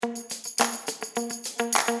I'm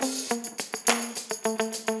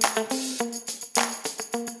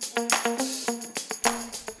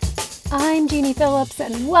Jeanie Phillips,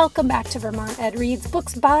 and welcome back to Vermont Ed Reads,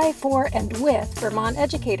 books by, for, and with Vermont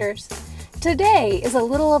educators. Today is a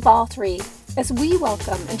little of all three, as we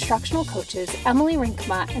welcome instructional coaches Emily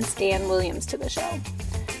Rinkema and Stan Williams to the show.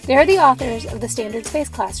 They're the authors of the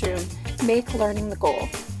standards-based classroom, Make Learning the Goal,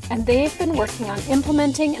 and they've been working on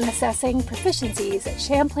implementing and assessing proficiencies at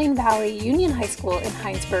Champlain Valley Union High School in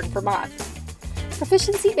Hinesburg, Vermont.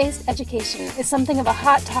 Proficiency-based education is something of a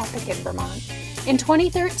hot topic in Vermont. In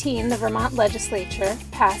 2013, the Vermont legislature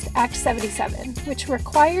passed Act 77, which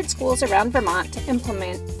required schools around Vermont to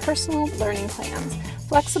implement personal learning plans,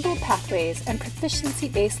 flexible pathways, and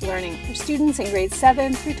proficiency-based learning for students in grades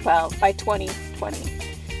 7 through 12 by 2020.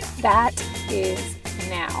 That is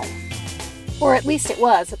now. Or at least it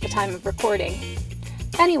was at the time of recording.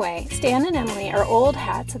 Anyway, Stan and Emily are old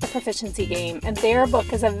hats at the proficiency game, and their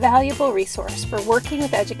book is a valuable resource for working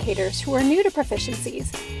with educators who are new to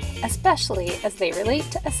proficiencies, especially as they relate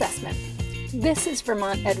to assessment. This is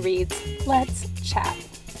Vermont Ed Reads. Let's chat.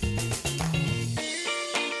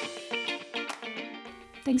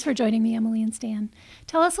 Thanks for joining me, Emily and Stan.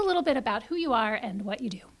 Tell us a little bit about who you are and what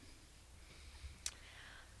you do.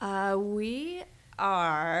 We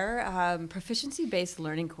are proficiency-based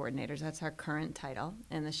learning coordinators. That's our current title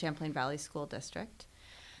in the Champlain Valley School District.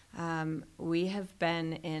 We have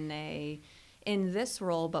been in this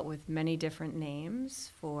role, but with many different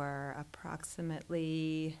names, for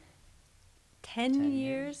approximately 10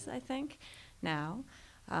 years, I think, now.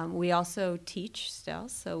 We also teach still,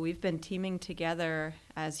 so we've been teaming together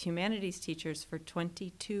as humanities teachers for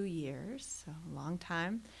 22 years, so a long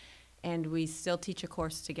time. And we still teach a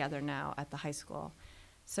course together now at the high school.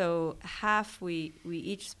 So we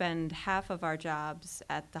each spend half of our jobs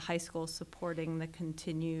at the high school supporting the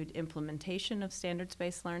continued implementation of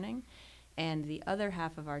standards-based learning, and the other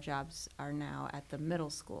half of our jobs are now at the middle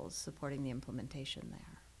schools supporting the implementation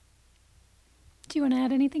there. Do you want to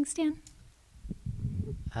add anything, Stan?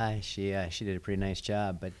 She did a pretty nice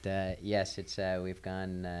job, but yes, it's we've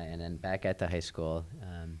gone and then back at the high school.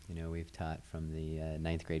 We've taught from the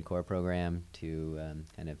ninth grade core program to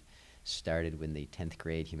kind of started when the 10th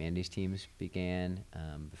grade humanities teams began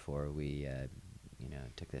before we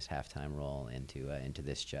took this half-time role into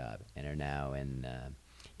this job, and are now in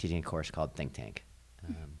teaching a course called Think Tank.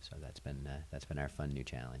 So that's been our fun new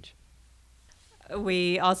challenge.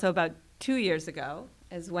 We also, about 2 years ago,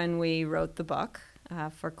 is when we wrote the book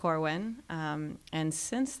for Corwin, and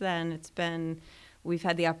since then we've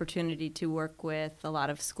had the opportunity to work with a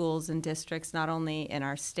lot of schools and districts, not only in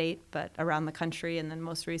our state but around the country, and then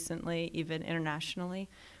most recently even internationally,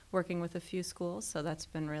 working with a few schools. So that's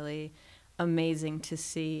been really amazing to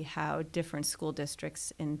see how different school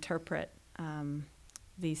districts interpret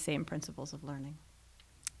these same principles of learning.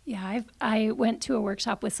 Yeah, I went to a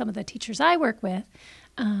workshop with some of the teachers I work with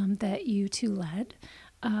that you two led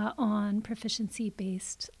on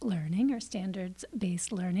proficiency-based learning or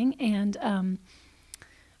standards-based learning. And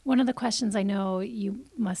one of the questions I know you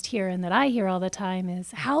must hear and that I hear all the time is,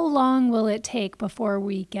 how long will it take before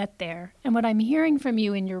we get there? And what I'm hearing from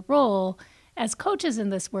you in your role as coaches in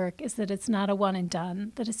this work is that it's not a one and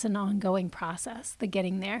done, that it's an ongoing process, the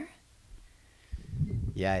getting there.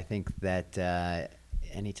 Yeah, I think that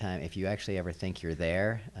anytime, if you actually ever think you're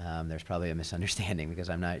there, there's probably a misunderstanding, because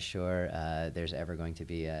I'm not sure there's ever going to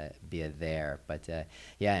be a there. But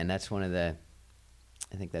and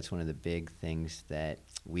I think that's one of the big things that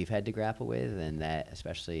we've had to grapple with, and that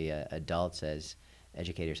especially adults as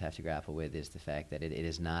educators have to grapple with, is the fact that it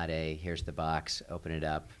is not a, here's the box, open it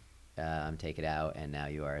up, take it out, and now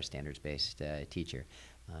you are a standards-based teacher.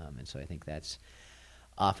 And so I think that's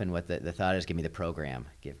often what the thought is: give me the program,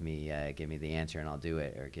 give me the answer and I'll do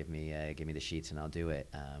it, or give me the sheets and I'll do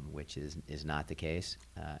it, which is not the case.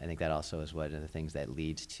 I think that also is one of the things that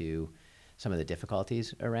leads to some of the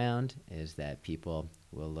difficulties around, is that people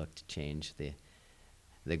will look to change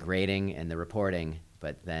the grading and the reporting,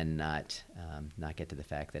 but then not get to the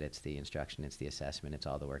fact that it's the instruction, it's the assessment, it's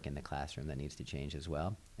all the work in the classroom that needs to change as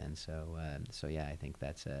well. And so I think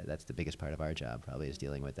that's the biggest part of our job, probably, is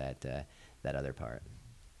dealing with that other part.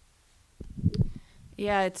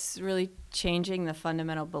 Yeah, it's really changing the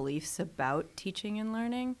fundamental beliefs about teaching and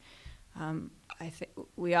learning. I think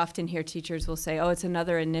we often hear teachers will say, oh, it's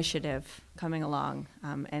another initiative coming along,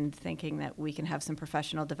 and thinking that we can have some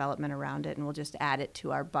professional development around it and we'll just add it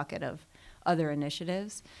to our bucket of other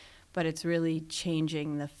initiatives. But it's really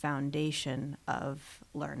changing the foundation of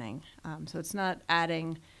learning. So it's not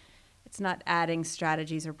it's not adding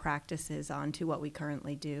strategies or practices onto what we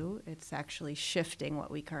currently do. It's actually shifting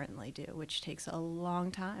what we currently do, which takes a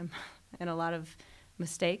long time and a lot of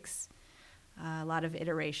mistakes, a lot of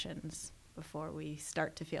iterations before we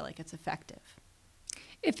start to feel like it's effective.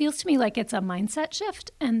 It feels to me like it's a mindset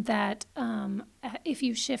shift, and that if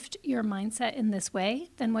you shift your mindset in this way,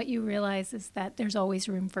 then what you realize is that there's always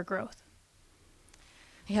room for growth.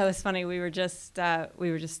 Yeah, it was funny. We were just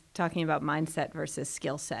talking about mindset versus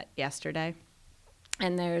skill set yesterday,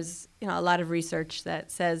 and there's a lot of research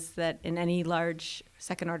that says that in any large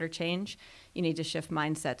second order change, you need to shift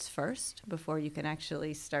mindsets first before you can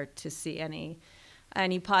actually start to see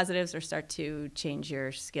any positives or start to change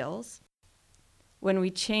your skills. When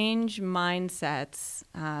we change mindsets,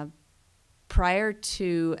 prior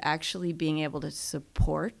to actually being able to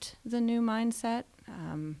support the new mindset,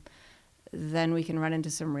 then we can run into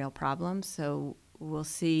some real problems. So we'll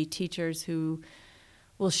see teachers who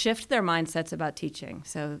will shift their mindsets about teaching,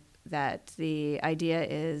 so that the idea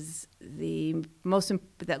is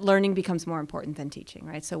that learning becomes more important than teaching,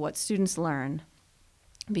 right? So what students learn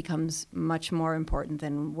becomes much more important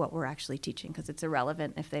than what we're actually teaching, because it's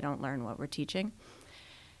irrelevant if they don't learn what we're teaching.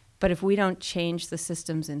 But if we don't change the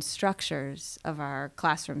systems and structures of our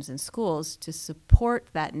classrooms and schools to support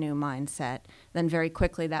that new mindset, then very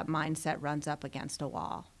quickly that mindset runs up against a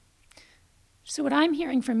wall. So what I'm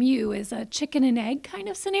hearing from you is a chicken and egg kind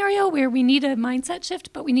of scenario where we need a mindset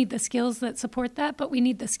shift, but we need the skills that support that, but we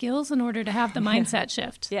need the skills in order to have the mindset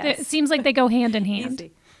shift. Yes. It seems like they go hand in hand.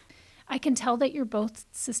 Easy. I can tell that you're both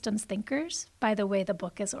systems thinkers by the way the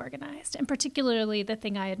book is organized. And particularly the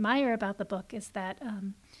thing I admire about the book is that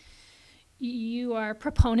you are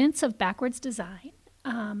proponents of backwards design,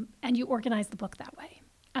 and you organize the book that way.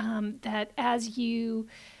 That as you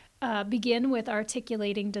begin with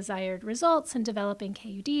articulating desired results and developing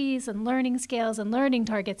KUDs and learning scales and learning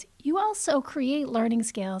targets, you also create learning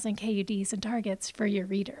scales and KUDs and targets for your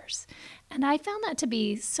readers. And I found that to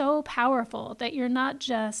be so powerful, that you're not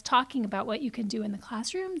just talking about what you can do in the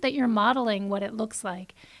classroom, that you're modeling what it looks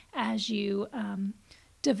like as you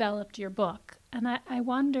developed your book. And I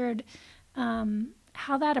wondered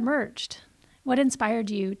how that emerged. What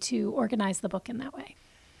inspired you to organize the book in that way?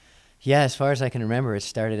 Yeah, as far as I can remember, it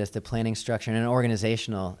started as the planning structure and an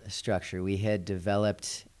organizational structure. We had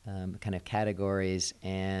developed kind of categories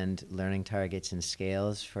and learning targets and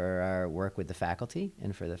scales for our work with the faculty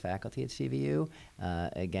and for the faculty at CVU.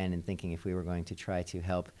 Again, in thinking if we were going to try to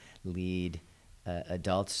help lead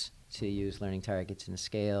adults to use learning targets and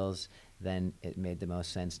scales, then it made the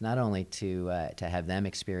most sense not only to have them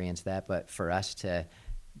experience that, but for us to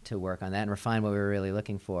work on that and refine what we were really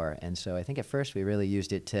looking for. And so I think at first we really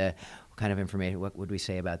used it to kind of information, what would we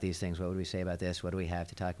say about these things? What would we say about this? What do we have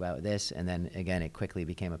to talk about with this? And then again, it quickly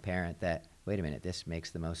became apparent that, wait a minute, this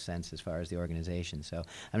makes the most sense as far as the organization. So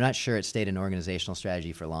I'm not sure it stayed an organizational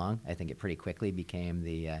strategy for long. I think it pretty quickly became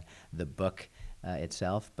the book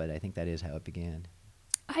itself, but I think that is how it began.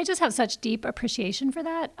 I just have such deep appreciation for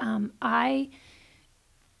that. I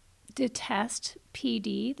detest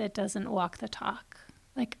PD that doesn't walk the talk.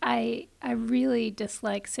 Like I really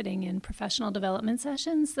dislike sitting in professional development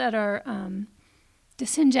sessions that are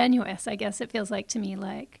disingenuous, I guess it feels like to me,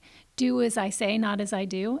 like do as I say, not as I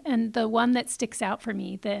do. And the one that sticks out for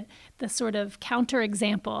me, the sort of counter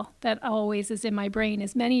example that always is in my brain,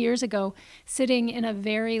 is many years ago, sitting in a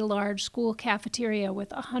very large school cafeteria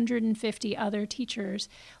with 150 other teachers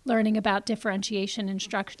learning about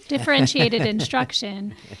differentiated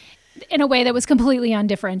instruction in a way that was completely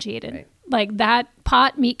undifferentiated. Right. Like that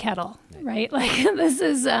pot meat kettle, right? Like this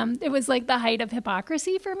is, it was like the height of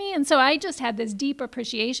hypocrisy for me. And so I just had this deep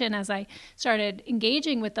appreciation as I started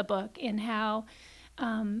engaging with the book in how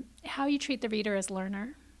you treat the reader as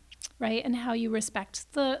learner, right? And how you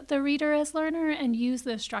respect the reader as learner and use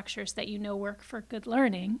the structures that you know work for good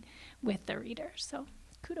learning with the reader. So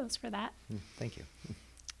kudos for that. Thank you.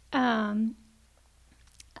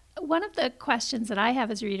 One of the questions that I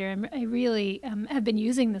have as a reader, I really have been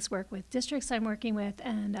using this work with districts I'm working with,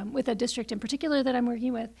 and with a district in particular that I'm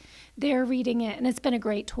working with, they're reading it, and it's been a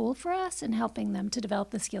great tool for us in helping them to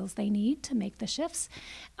develop the skills they need to make the shifts.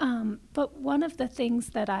 But one of the things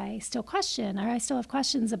that I still question, or I still have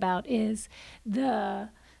questions about, is the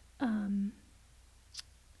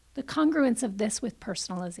congruence of this with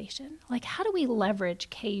personalization. Like, how do we leverage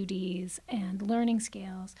KUDs and learning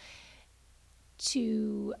scales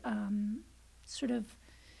to sort of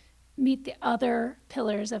meet the other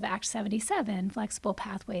pillars of Act 77, flexible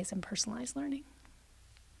pathways and personalized learning?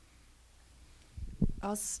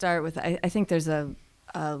 I'll start with, I think there's a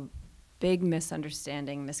big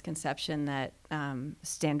misconception that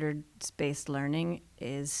standards-based learning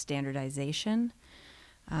is standardization,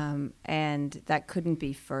 and that couldn't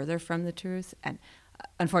be further from the truth. And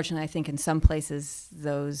unfortunately, I think in some places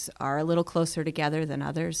those are a little closer together than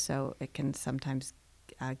others, so it can sometimes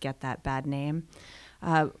get that bad name.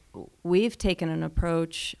 We've taken an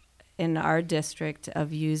approach in our district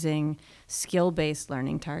of using skill-based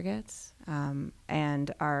learning targets,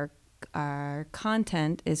 and our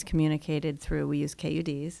content is communicated through, we use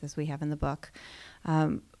KUDs, as we have in the book.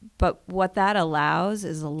 But what that allows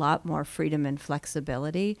is a lot more freedom and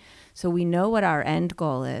flexibility. So we know what our end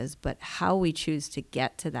goal is, but how we choose to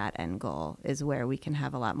get to that end goal is where we can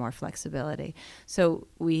have a lot more flexibility. So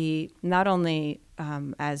we not only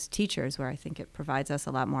as teachers, where I think it provides us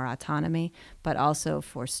a lot more autonomy, but also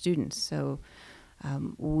for students. So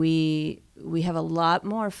we have a lot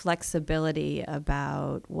more flexibility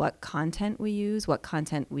about what content we use, what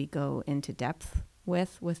content we go into depth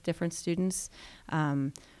with different students.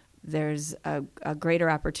 There's a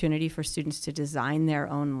greater opportunity for students to design their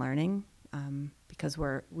own learning because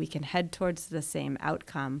we can head towards the same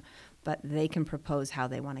outcome, but they can propose how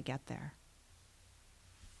they want to get there.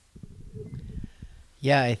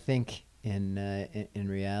 Yeah, I think in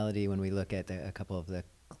reality, when we look at a couple of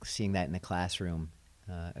seeing that in the classroom,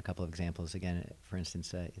 a couple of examples. Again, for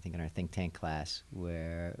instance, I think in our think tank class,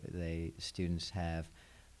 where students have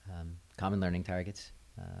common learning targets,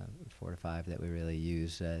 4 to 5, that we really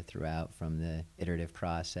use throughout, from the iterative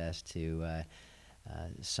process to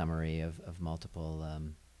summary of multiple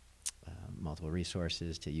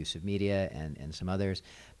resources to use of media and some others.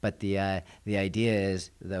 But the idea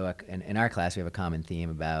is, though, in our class we have a common theme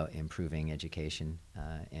about improving education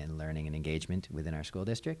and learning and engagement within our school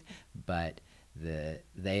district, but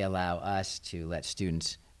they allow us to let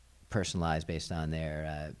students personalize based on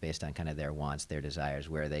kind of their wants, their desires,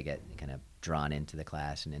 where they get kind of drawn into the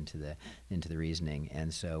class and into the reasoning.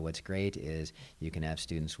 And so what's great is you can have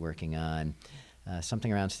students working on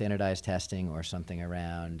something around standardized testing, or something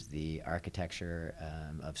around the architecture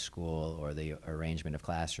of school, or the arrangement of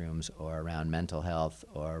classrooms, or around mental health,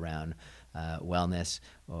 or around wellness,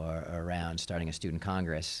 or around starting a student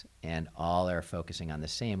congress, and all are focusing on the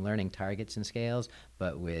same learning targets and scales,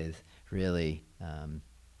 but with really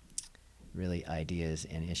ideas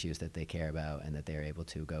and issues that they care about and that they're able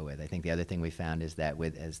to go with. I think the other thing we found is that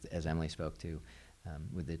as Emily spoke to,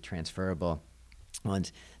 with the transferable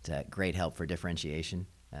ones, it's a great help for differentiation.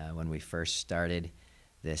 When we first started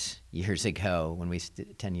this years ago,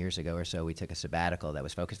 10 years ago or so, we took a sabbatical that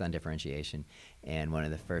was focused on differentiation, and one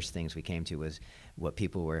of the first things we came to was what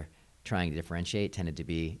people were trying to differentiate tended to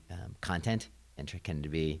be content, and tended to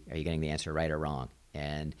be, are you getting the answer right or wrong?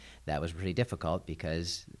 And that was pretty difficult,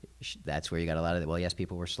 because that's where you got a lot of yes,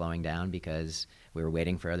 people were slowing down because we were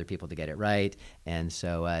waiting for other people to get it right. And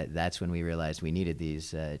so that's when we realized we needed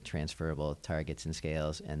these transferable targets and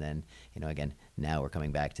scales. And then, again, now we're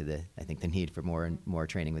coming back to the need for more and more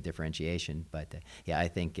training with differentiation. But I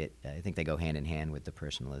think they go hand in hand with the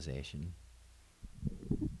personalization.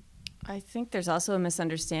 I think there's also a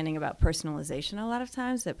misunderstanding about personalization a lot of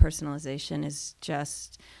times, that personalization is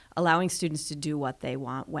just allowing students to do what they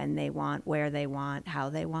want, when they want, where they want, how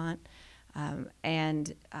they want.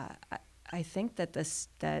 And I think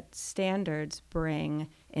that standards bring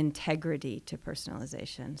integrity to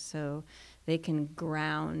personalization. So they can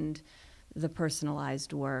ground the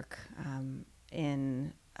personalized work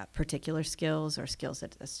in particular skills, or skills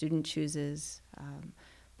that a student chooses.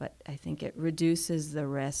 But I think it reduces the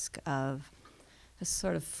risk of a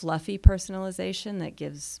sort of fluffy personalization that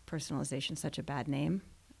gives personalization such a bad name.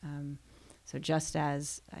 So just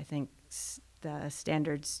as I think the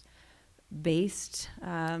standards-based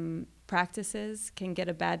practices can get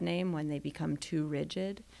a bad name when they become too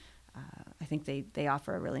rigid, I think they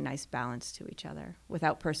offer a really nice balance to each other.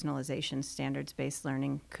 Without personalization, standards-based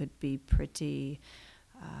learning could be pretty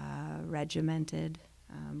regimented,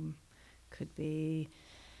 could be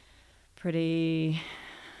pretty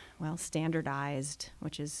standardized,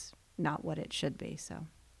 which is not what it should be. So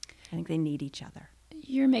I think they need each other.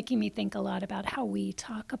 You're making me think a lot about how we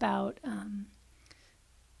talk about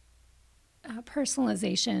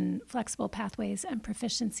personalization, flexible pathways, and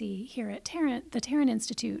proficiency here at the Tarrant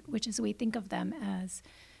Institute, which is, we think of them as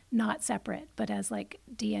not separate, but as like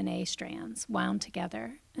DNA strands wound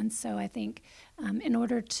together. And so I think in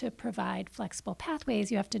order to provide flexible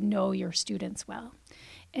pathways, you have to know your students well.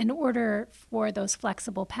 In order for those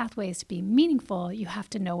flexible pathways to be meaningful, you have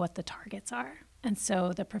to know what the targets are. And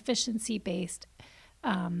so the proficiency-based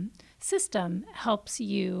system helps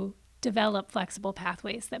you develop flexible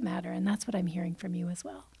pathways that matter. And that's what I'm hearing from you as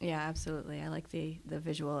well. Yeah, absolutely. I like the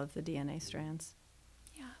visual of the DNA strands.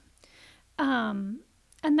 Yeah.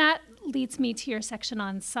 And that leads me to your section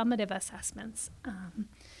on summative assessments.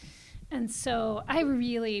 And so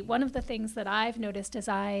one of the things that I've noticed is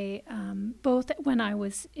both when I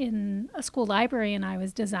was in a school library and I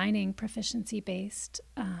was designing proficiency-based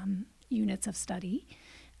units of study,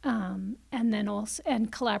 and then also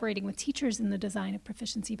collaborating with teachers in the design of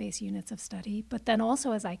proficiency-based units of study, but then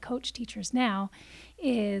also as I coach teachers now,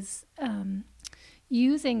 is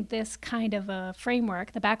using this kind of a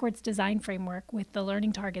framework, the backwards design framework with the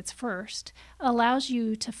learning targets first, allows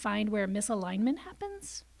you to find where misalignment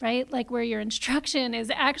happens, right? Like where your instruction is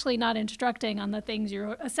actually not instructing on the things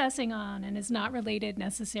you're assessing on and is not related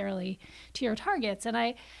necessarily to your targets. And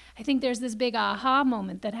I think there's this big aha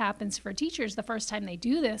moment that happens for teachers the first time they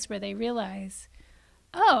do this, where they realize,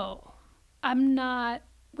 oh,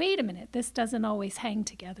 wait a minute, this doesn't always hang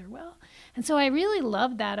together well. And so I really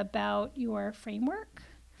love that about your framework.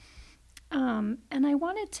 And I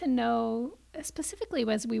wanted to know, specifically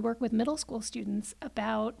as we work with middle school students,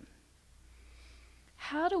 about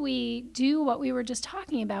how do we do what we were just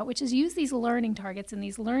talking about, which is use these learning targets and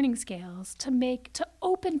these learning scales to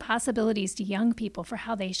open possibilities to young people for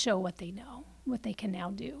how they show what they know, what they can now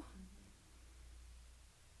do.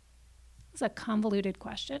 It's a convoluted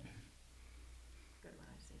question.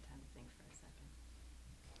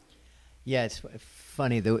 Yeah, it's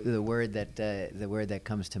funny. The word that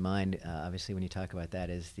comes to mind, obviously, when you talk about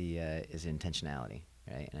that, is intentionality,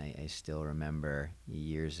 right? And I still remember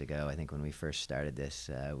years ago, I think when we first started this,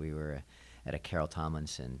 we were at a Carol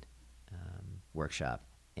Tomlinson workshop,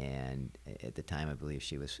 and at the time, I believe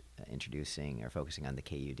she was introducing or focusing on the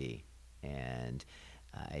KUD, and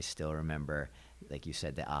I still remember, like you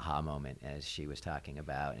said, the aha moment as she was talking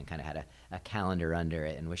about, and kind of had a calendar under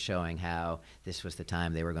it and was showing how this was the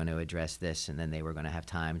time they were going to address this, and then they were going to have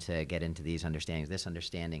time to get into these understandings. This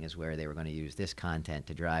understanding is where they were going to use this content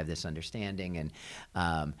to drive this understanding,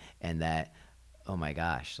 and that, oh my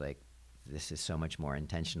gosh, like this is so much more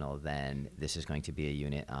intentional than this is going to be a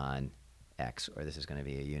unit on X or this is going to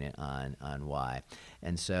be a unit on Y.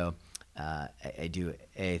 And so I do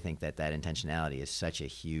think that intentionality is such a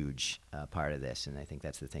huge part of this, and I think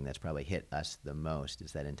that's the thing that's probably hit us the most,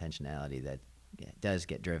 is that intentionality that does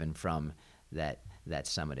get driven from that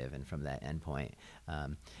summative and from that endpoint.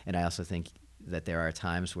 And I also think that there are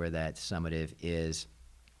times where that summative is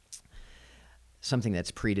something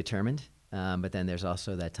that's predetermined, but then there's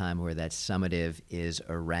also that time where that summative is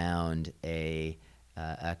around a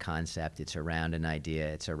concept, it's around an idea,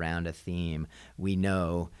 it's around a theme. We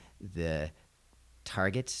know the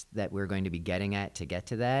targets that we're going to be getting at to get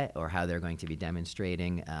to that, or how they're going to be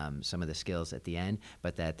demonstrating some of the skills at the end,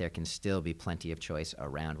 but that there can still be plenty of choice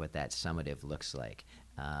around what that summative looks like,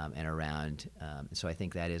 and around. So I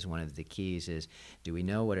think that is one of the keys: is do we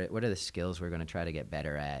know what are the skills we're going to try to get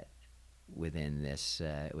better at within this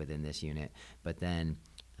unit, but then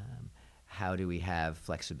how do we have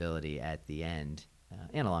flexibility at the end?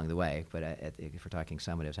 And along the way, but if we're talking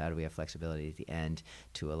summatives, how do we have flexibility at the end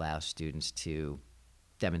to allow students to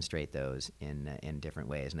demonstrate those in different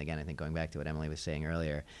ways? And again, I think going back to what Emily was saying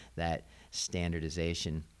earlier, that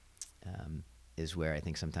standardization is where I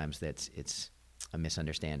think sometimes it's a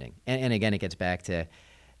misunderstanding. And again, it gets back to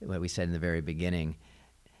what we said in the very beginning.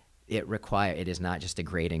 It is not just a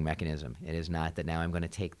grading mechanism. It is not that now I'm going to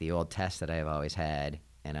take the old test that I have always had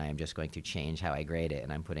and I am just going to change how I grade it,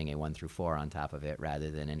 and I'm putting a 1 through 4 on top of it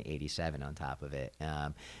rather than an 87 on top of it.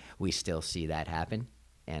 We still see that happen,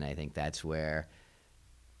 and I think that's where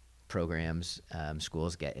programs,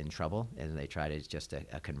 schools get in trouble, and they try to just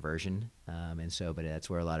a conversion. But that's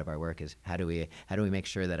where a lot of our work is. How do we make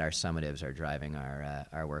sure that our summatives are driving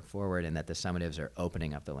our work forward, and that the summatives are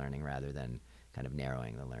opening up the learning rather than kind of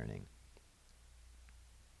narrowing the learning?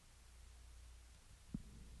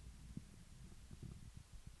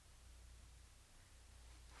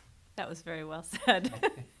 That was very well said.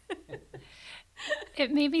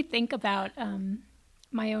 It made me think about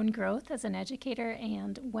my own growth as an educator,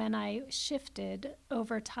 and when I shifted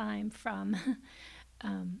over time from,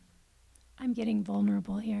 I'm getting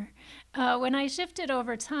vulnerable here, when I shifted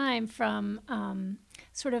over time from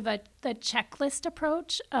sort of the checklist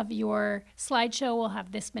approach of your slideshow will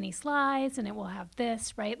have this many slides and it will have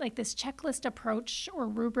this, right? Like this checklist approach or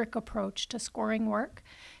rubric approach to scoring work,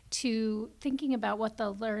 to thinking about what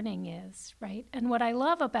the learning is, right? And what I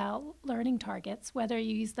love about learning targets, whether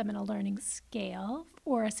you use them in a learning scale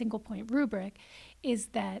or a single point rubric, is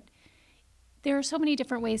that there are so many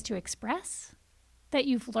different ways to express that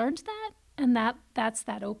you've learned that, and that's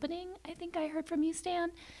that opening, I think I heard from you,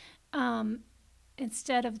 Stan.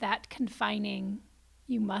 instead of that confining,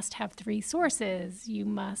 you must have 3 sources, you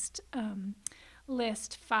must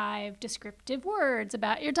list 5 descriptive words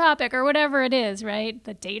about your topic or whatever it is, right?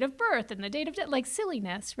 The date of birth and the date of death, like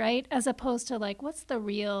silliness, right? As opposed to like, what's the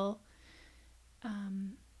real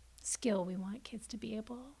skill we want kids to be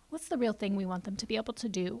able, what's the real thing we want them to be able to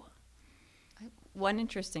do? One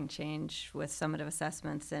interesting change with summative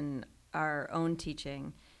assessments in our own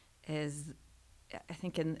teaching is, I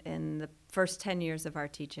think in the first 10 years of our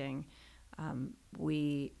teaching,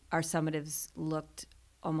 our summatives looked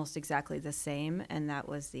almost exactly the same, and that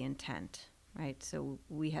was the intent, right? So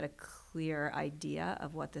we had a clear idea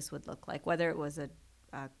of what this would look like, whether it was a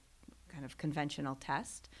kind of conventional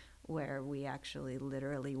test where we actually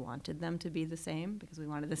literally wanted them to be the same because we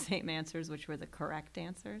wanted the same answers, which were the correct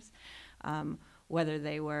answers, whether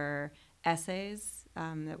they were essays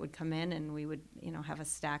that would come in and we would have a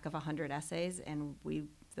stack of 100 essays, and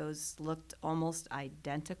those looked almost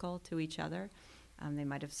identical to each other. They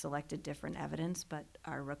might have selected different evidence, but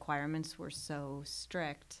our requirements were so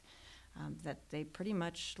strict that they pretty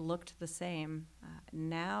much looked the same.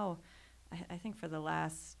 Now, I think for the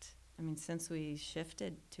last, since we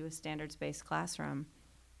shifted to a standards-based classroom,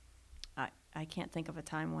 I can't think of a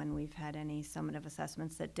time when we've had any summative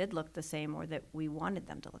assessments that did look the same or that we wanted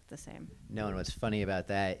them to look the same. No, and what's funny about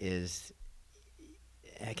that is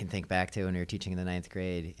I can think back to when we were teaching in the 9th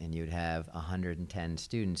grade and you'd have 110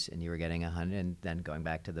 students and you were getting 100, and then going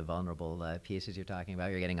back to the vulnerable pieces you're talking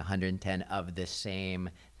about, you're getting 110 of the same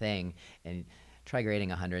thing. And try grading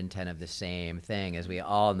 110 of the same thing, as we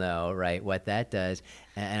all know, right, what that does.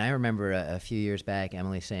 And I remember a few years back,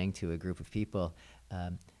 Emily saying to a group of people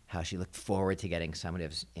how she looked forward to getting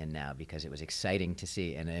summatives in now because it was exciting to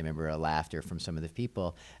see. And I remember a laughter from some of the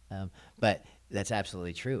people. But that's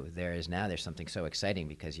absolutely true. There's something so exciting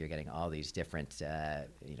because you're getting all these different,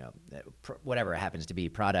 whatever it happens to be,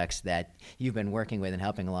 products that you've been working with and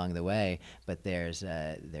helping along the way. But there's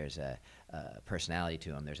a personality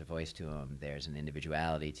to them. There's a voice to them. There's an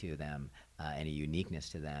individuality to them and a uniqueness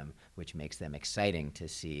to them, which makes them exciting to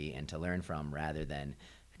see and to learn from rather than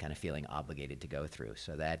kind of feeling obligated to go through.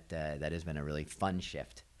 So that has been a really fun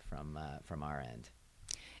shift from our end.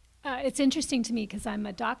 It's interesting to me because I'm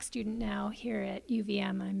a doc student now here at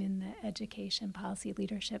UVM. I'm in the Education Policy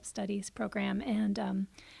Leadership Studies program, and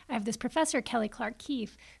I have this professor, Kelly Clark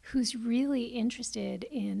Keefe, who's really interested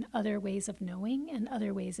in other ways of knowing and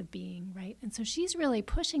other ways of being, right? And so she's really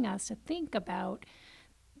pushing us to think about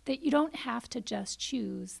that you don't have to just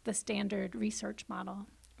choose the standard research model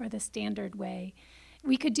or the standard way.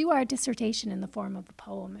 We could do our dissertation in the form of a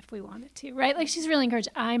poem if we wanted to, right? Like, she's really encouraged.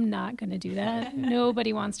 I'm not going to do that.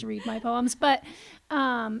 Nobody wants to read my poems. But,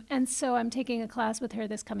 and so I'm taking a class with her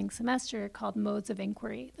this coming semester called Modes of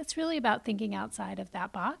Inquiry. That's really about thinking outside of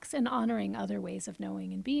that box and honoring other ways of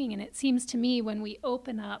knowing and being. And it seems to me when we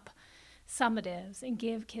open up summatives and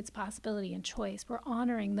give kids possibility and choice, we're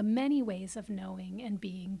honoring the many ways of knowing and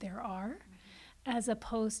being there are, as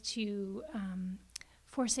opposed to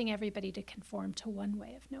forcing everybody to conform to one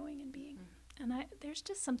way of knowing and being. And there's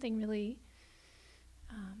just something really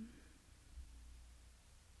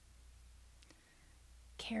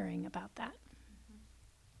caring about that.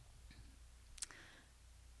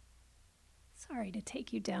 Sorry to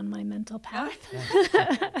take you down my mental path.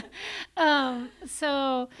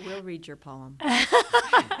 So we'll read your poem.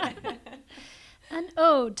 An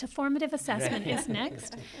ode to formative assessment is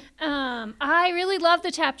next. I really love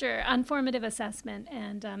the chapter on formative assessment,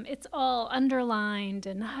 and it's all underlined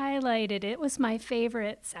and highlighted. It was my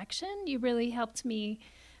favorite section. You really helped me.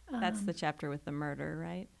 That's the chapter with the murder,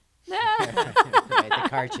 right? Right, the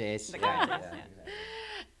car chase.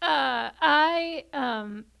 I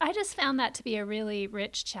just found that to be a really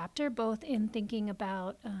rich chapter, both in thinking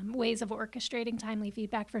about ways of orchestrating timely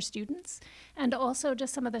feedback for students and also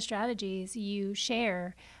just some of the strategies you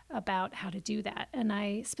share about how to do that. And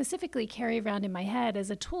I specifically carry around in my head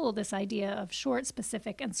as a tool this idea of short,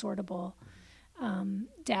 specific, and sortable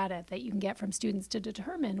data that you can get from students to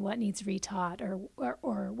determine what needs retaught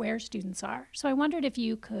or where students are. So I wondered if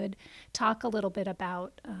you could talk a little bit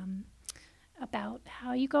about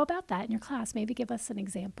how you go about that in your class. Maybe give us an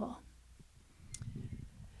example.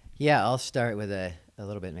 Yeah, I'll start with a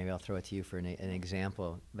little bit. Maybe I'll throw it to you for an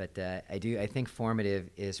example. But I think formative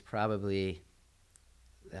is probably,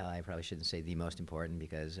 well, I probably shouldn't say the most important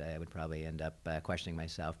because I would probably end up questioning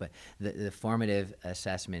myself. But the formative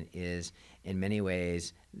assessment is in many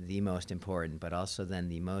ways the most important, but also then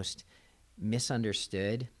the most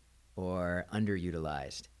misunderstood or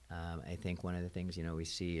underutilized. I think one of the things we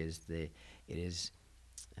see is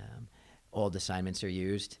old assignments are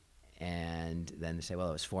used, and then they say, well,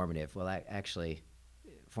 it was formative. Well, actually,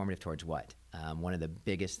 formative towards what? One of the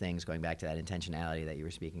biggest things, going back to that intentionality that you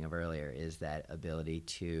were speaking of earlier, is that ability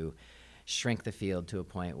to shrink the field to a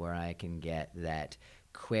point where I can get that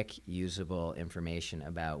quick, usable information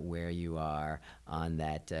about where you are on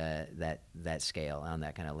that scale, on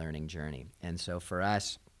that kind of learning journey. And so for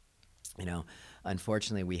us,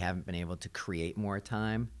 unfortunately, we haven't been able to create more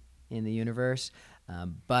time in the universe,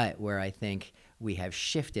 but where I think we have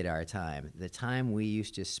shifted our time, the time we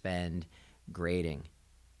used to spend grading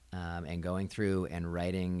and going through and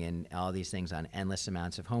writing and all these things on endless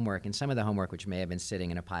amounts of homework, and some of the homework which may have been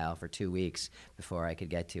sitting in a pile for 2 weeks before I could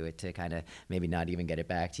get to it, to kind of maybe not even get it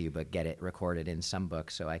back to you, but get it recorded in some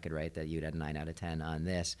book so I could write that you'd had a 9 out of 10 on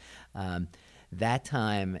this. That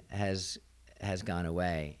time has gone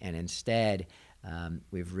away, and instead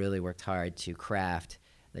we've really worked hard to craft,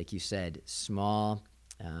 like you said, small,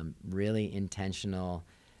 really intentional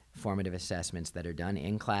formative assessments that are done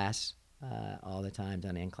in class, all the time,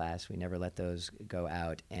 done in class. We never let those go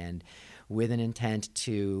out, and with an intent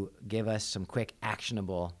to give us some quick,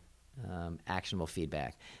 actionable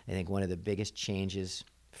feedback. I think one of the biggest changes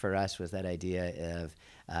for us was that idea of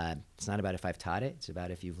it's not about if I've taught it, it's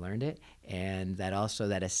about if you've learned it, and that also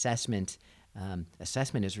that assessment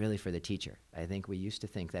is really for the teacher. I think we used to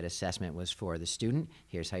think that assessment was for the student.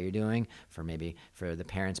 Here's how you're doing. For the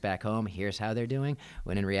parents back home, here's how they're doing.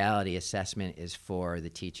 When in reality, assessment is for the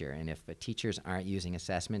teacher. And if the teachers aren't using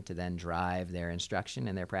assessment to then drive their instruction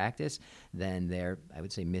and their practice, then they're, I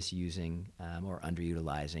would say, misusing or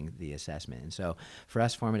underutilizing the assessment. And so for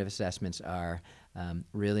us, formative assessments are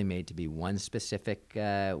really made to be one specific,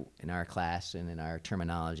 in our class and in our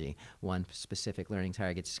terminology, one specific learning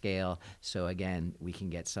target scale. So again, we can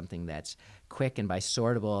get something that's quick, and by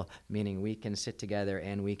sortable, meaning we can sit together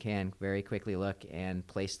and we can very quickly look and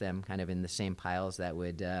place them kind of in the same piles that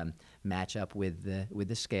would match up with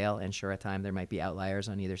the scale. And sure, at time there might be outliers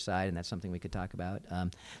on either side, and that's something we could talk about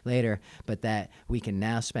later. But that we can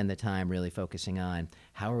now spend the time really focusing on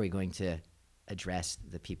how are we going to address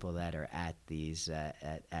the people that are at these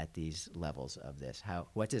levels of this.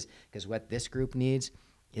 Because what this group needs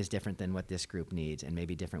is different than what this group needs, and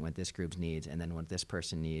maybe different what this group needs, and then what this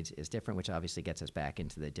person needs is different, which obviously gets us back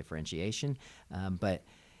into the differentiation. But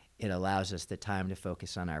it allows us the time to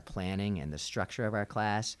focus on our planning and the structure of our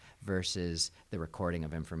class versus the recording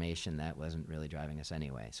of information that wasn't really driving us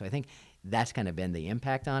anyway. So I think that's kind of been the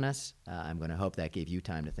impact on us. I'm going to hope that gave you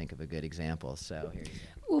time to think of a good example. So here you go.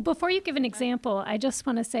 Well, before you give an example, I just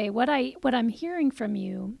want to say what I'm hearing from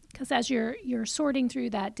you, because as you're sorting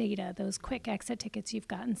through that data, those quick exit tickets you've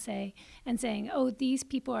gotten, saying, oh, these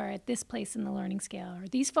people are at this place in the learning scale, or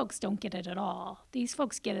these folks don't get it at all. These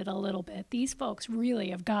folks get it a little bit. These folks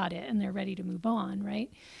really have got it and they're ready to move on, right?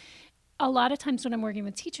 A lot of times when I'm working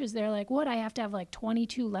with teachers, they're like, I have to have like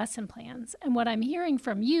 22 lesson plans. And what I'm hearing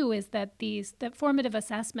from you is that that formative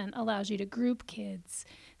assessment allows you to group kids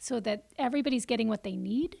so that everybody's getting what they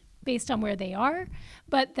need based on where they are,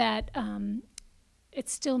 but that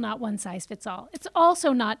it's still not one size fits all. It's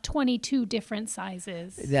also not 22 different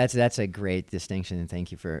sizes. That's a great distinction, and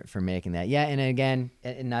thank you for making that. Yeah, and again,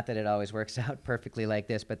 and not that it always works out perfectly like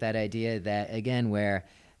this, but that idea that, again, where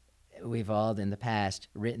we've all in the past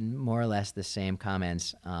written more or less the same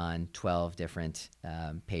comments on 12 different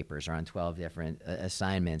papers or on 12 different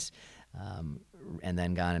assignments, and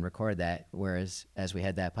then gone and recorded that. Whereas as we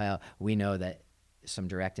had that pile, we know that some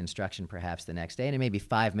direct instruction perhaps the next day, and it may be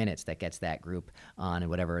 5 minutes that gets that group on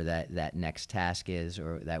whatever that next task is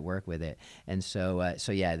or that work with it. And so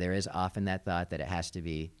yeah, there is often that thought that it has to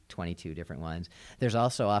be 22 different ones. There's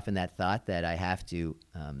also often that thought that I have to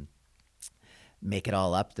make it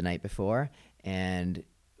all up the night before. And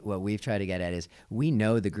what we've tried to get at is we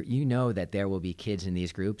know you know that there will be kids in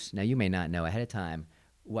these groups. Now, you may not know ahead of time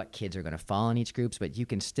what kids are going to fall in each groups, but you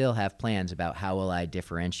can still have plans about how will I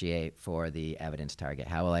differentiate for the evidence target?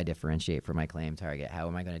 How will I differentiate for my claim target? How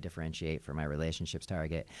am I going to differentiate for my relationships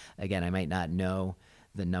target? Again, I might not know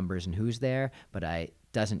the numbers and who's there, but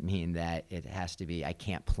doesn't mean that it has to be, I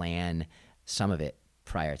can't plan some of it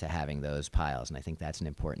prior to having those piles. And I think that's an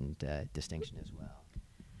important distinction as well.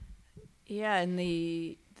 Yeah, and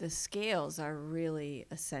the scales are really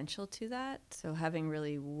essential to that. So having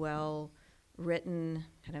really well-written,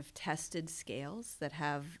 kind of tested scales that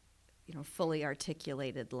have, fully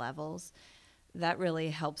articulated levels, that really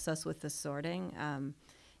helps us with the sorting,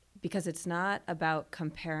 because it's not about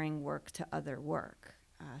comparing work to other work.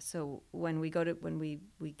 So when we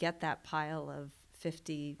get that pile of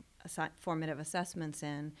 50 formative assessments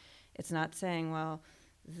in, it's not saying, well,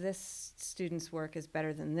 this student's work is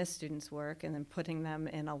better than this student's work, and then putting them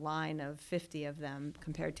in a line of 50 of them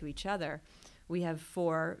compared to each other, we have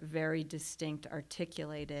 4 very distinct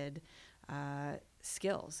articulated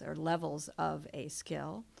skills or levels of a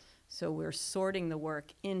skill. So we're sorting the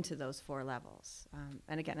work into those 4 levels.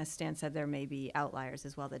 And again, as Stan said, there may be outliers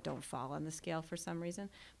as well that don't fall on the scale for some reason.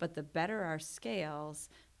 But the better our scales,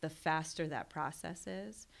 the faster that process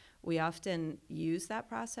is. We often use that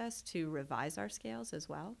process to revise our scales as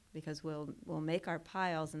well, because we'll make our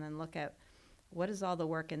piles and then look at what does all the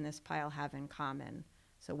work in this pile have in common.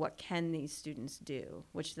 So what can these students do,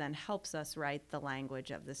 which then helps us write the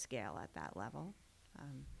language of the scale at that level.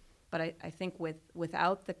 But I think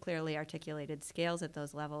without the clearly articulated scales at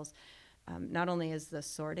those levels, not only is the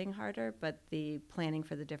sorting harder, but the planning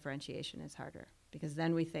for the differentiation is harder. Because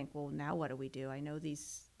then we think, well, now what do? I know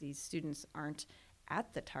these students aren't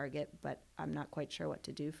at the target, but I'm not quite sure what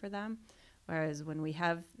to do for them. Whereas when we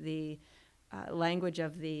have the language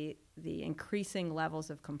of the increasing levels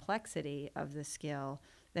of complexity of the skill,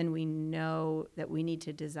 then we know that we need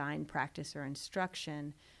to design practice or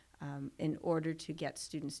instruction in order to get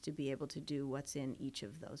students to be able to do what's in each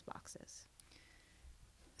of those boxes.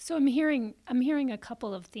 So I'm hearing a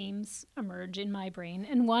couple of themes emerge in my brain,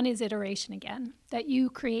 and one is iteration again, that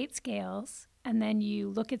you create scales and then you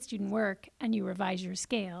look at student work and you revise your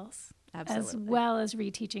scales. Absolutely. As well as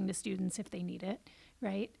reteaching to students if they need it,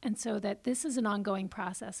 right? And so that this is an ongoing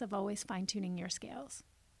process of always fine-tuning your scales.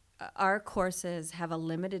 Our courses have a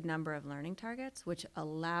limited number of learning targets, which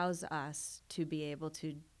allows us to be able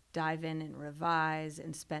to dive in and revise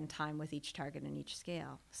and spend time with each target and each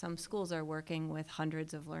scale. Some schools are working with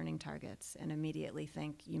hundreds of learning targets and immediately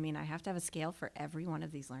think, you mean I have to have a scale for every one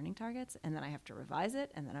of these learning targets, and then I have to revise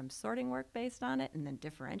it, and then I'm sorting work based on it, and then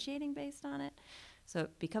differentiating based on it? So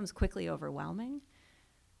it becomes quickly overwhelming.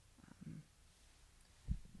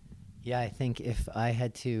 Yeah, I think if I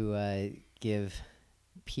had to give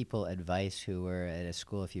people advice who were at a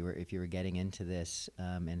school, if you were getting into this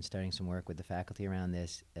and starting some work with the faculty around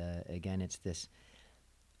this, again, it's this.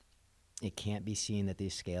 It can't be seen that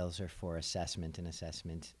these scales are for assessment and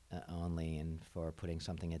assessment only, and for putting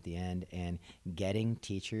something at the end, and getting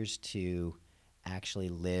teachers to actually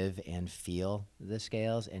live and feel the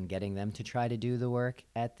scales and getting them to try to do the work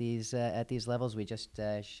at these levels. We just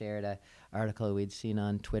shared an article we'd seen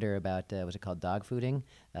on Twitter about, was it called dog fooding?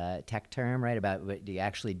 Tech term, right? About what do you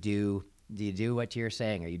actually do? Do you do what you're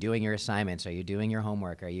saying? Are you doing your assignments? Are you doing your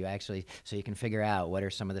homework? Are you actually, so you can figure out what are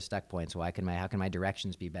some of the stuck points? How can my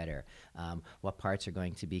directions be better? What parts are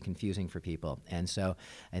going to be confusing for people? And so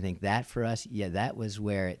I think that for us, yeah, that was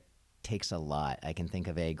where it takes a lot. I can think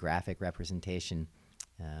of a graphic representation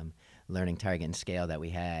learning target and scale that we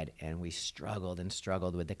had, and we struggled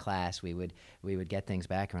with the class. We would get things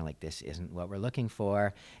back and we're like, this isn't what we're looking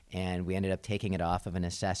for, and we ended up taking it off of an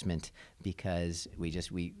assessment because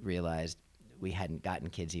we realized we hadn't gotten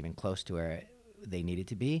kids even close to where they needed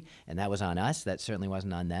to be, and that was on us. That certainly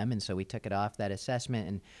wasn't on them, and so we took it off that assessment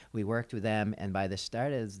and we worked with them, and by the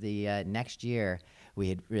start of the next year, we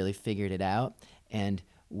had really figured it out. And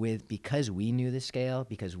because we knew the scale,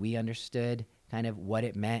 because we understood kind of what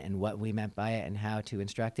it meant and what we meant by it and how to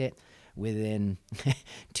instruct it, within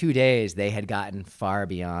 2 days, they had gotten far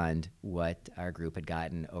beyond what our group had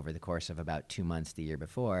gotten over the course of about 2 months the year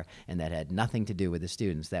before, and that had nothing to do with the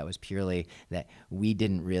students. That was purely that we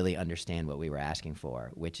didn't really understand what we were asking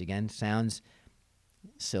for, which again sounds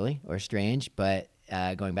silly or strange, but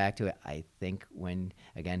going back to it, I think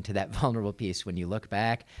to that vulnerable piece, when you look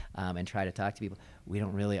back and try to talk to people, we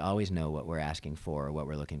don't really always know what we're asking for or what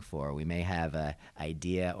we're looking for. We may have an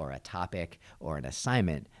idea or a topic or an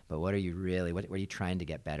assignment, but what are you trying to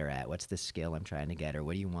get better at? What's the skill I'm trying to get, or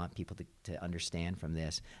what do you want people to understand from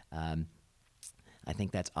this? I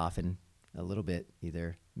think that's often a little bit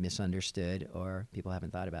either misunderstood or people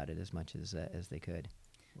haven't thought about it as much as they could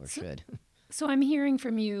or should. So I'm hearing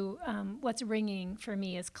from you, what's ringing for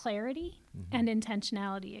me is clarity and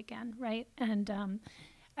intentionality again, right? And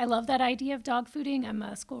I love that idea of dog fooding. I'm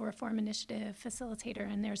a school reform initiative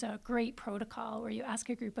facilitator, and there's a great protocol where you ask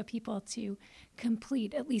a group of people to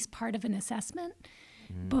complete at least part of an assessment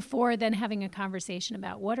before then having a conversation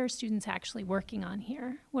about what are students actually working on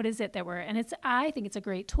here? What is it that I think it's a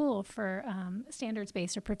great tool for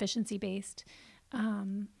standards-based or proficiency-based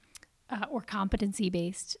or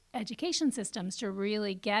competency-based education systems to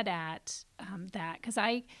really get at that. Because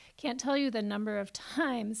I can't tell you the number of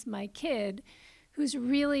times my kid, who's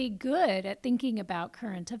really good at thinking about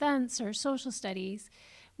current events or social studies,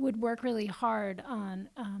 would work really hard on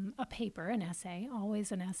a paper, an essay,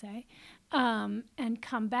 always an essay, and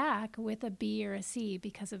come back with a B or a C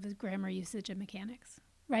because of his grammar, usage, and mechanics.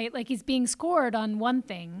 right? Like he's being scored on one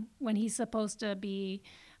thing when he's supposed to be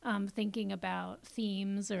thinking about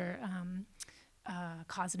themes or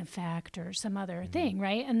cause and effect or some other thing,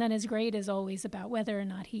 right? And then his grade is always about whether or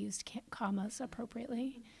not he used commas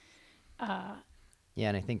appropriately. Yeah,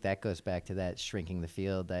 and I think that goes back to that shrinking the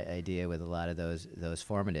field idea with a lot of those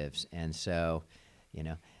formatives. And so,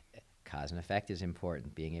 cause and effect is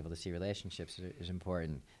important. Being able to see relationships is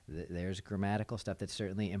important. There's grammatical stuff that's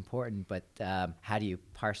certainly important, but how do you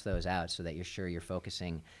parse those out so that you're sure you're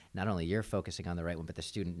focusing, not only you're focusing on the right one, but the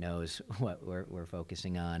student knows what we're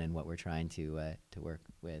focusing on and what we're trying to work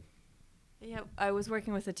with. Yeah, I was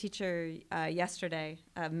working with a teacher yesterday,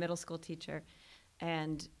 a middle school teacher,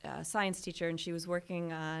 and a science teacher, and she was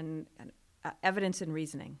working on evidence and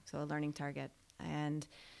reasoning, so a learning target. And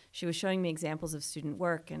she was showing me examples of student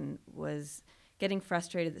work and was getting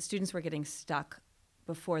frustrated that students were getting stuck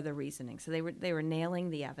before the reasoning. So they were nailing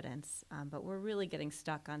the evidence, but were really getting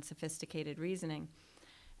stuck on sophisticated reasoning.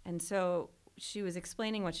 And so she was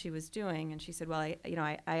explaining what she was doing, and she said, "Well,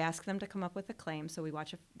 I ask them to come up with a claim. So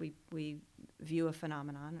we view a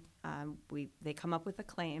phenomenon. They come up with a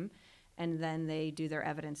claim, and then they do their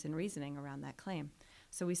evidence and reasoning around that claim.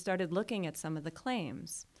 So we started looking at some of the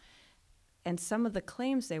claims." And some of the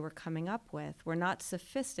claims they were coming up with were not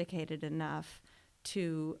sophisticated enough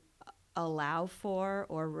to allow for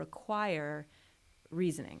or require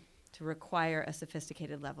reasoning, to require a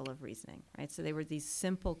sophisticated level of reasoning, right? So they were these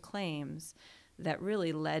simple claims that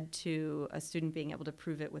really led to a student being able to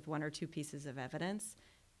prove it with one or two pieces of evidence.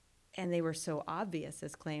 And they were so obvious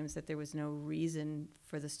as claims that there was no reason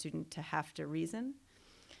for the student to have to reason.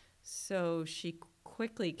 So she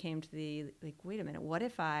quickly came to wait a minute, what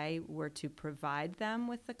if I were to provide them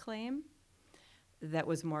with the claim that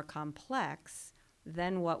was more complex,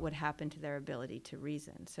 then what would happen to their ability to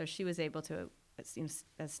reason? So she was able to, it seems,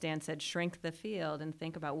 as Stan said, shrink the field and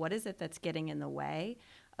think about what is it that's getting in the way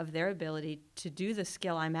of their ability to do the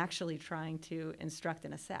skill I'm actually trying to instruct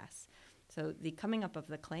and assess. So the coming up of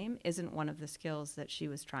the claim isn't one of the skills that she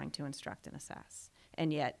was trying to instruct and assess.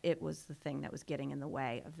 And yet it was the thing that was getting in the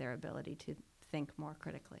way of their ability to think more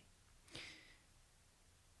critically.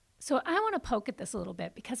 So I want to poke at this a little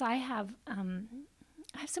bit because I have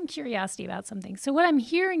some curiosity about something. So what I'm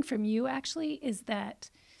hearing from you actually is that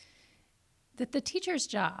the teacher's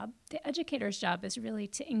job, the educator's job, is really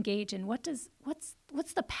to engage in what's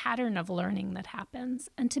the pattern of learning that happens,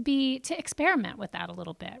 and to experiment with that a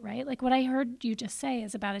little bit, right? Like what I heard you just say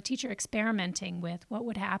is about a teacher experimenting with what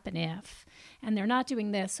would happen if, and they're not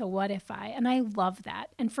doing this, so what if I? And I love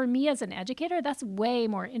that. And for me as an educator, that's way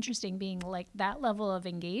more interesting, being like that level of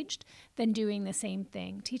engaged than doing the same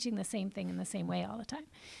thing, teaching the same thing in the same way all the time.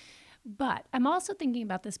 But I'm also thinking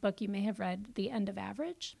about this book you may have read, The End of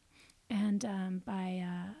Average, and by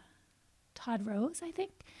Todd Rose, I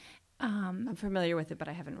think. I'm familiar with it, but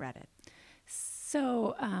I haven't read it.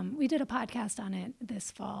 So we did a podcast on it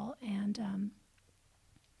this fall, and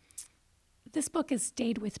this book has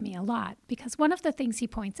stayed with me a lot because one of the things he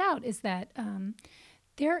points out is that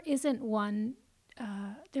there isn't one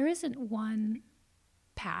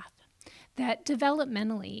path that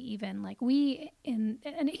developmentally, even like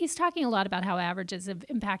and he's talking a lot about how averages have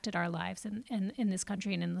impacted our lives in this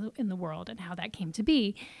country and in the world, and how that came to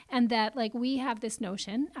be, and that like we have this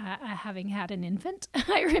notion, having had an infant,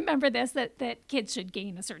 I remember this, that kids should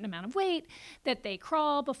gain a certain amount of weight, that they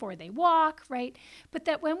crawl before they walk, right? But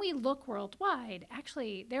that when we look worldwide,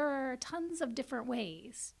 actually there are tons of different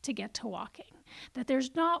ways to get to walking, that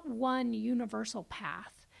there's not one universal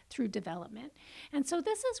path through development. And so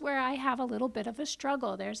this is where I have a little bit of a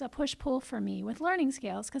struggle. There's a push-pull for me with learning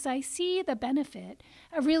scales because I see the benefit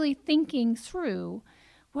of really thinking through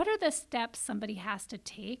what are the steps somebody has to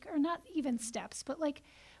take, or not even steps, but like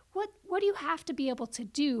what do you have to be able to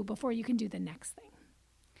do before you can do the next thing?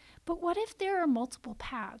 But what if there are multiple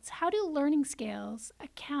paths? How do learning scales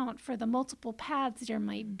account for the multiple paths there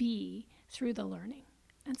might be through the learning?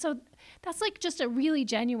 And so that's like just a really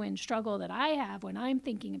genuine struggle that I have when I'm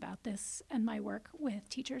thinking about this and my work with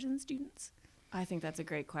teachers and students. I think that's a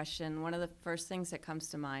great question. One of the first things that comes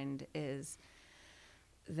to mind is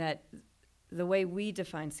that the way we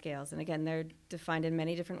define scales, and again, they're defined in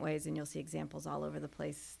many different ways, and you'll see examples all over the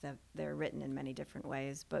place that they're written in many different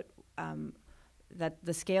ways, but that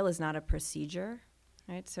the scale is not a procedure,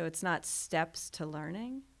 right? So it's not steps to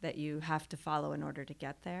learning that you have to follow in order to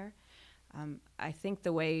get there. I think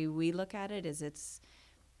the way we look at it is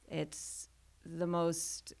it's the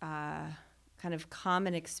most kind of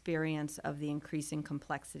common experience of the increasing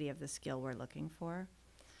complexity of the skill we're looking for.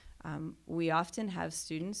 We often have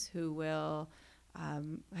students who will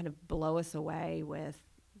kind of blow us away with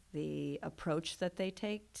the approach that they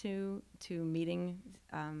take to meeting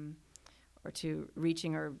or to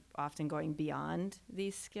reaching or often going beyond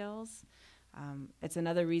these skills. It's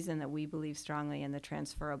another reason that we believe strongly in the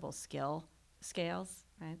transferable scales,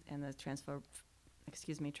 right? And the transferable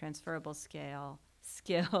skill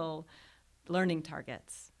learning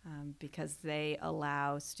targets, because they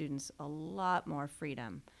allow students a lot more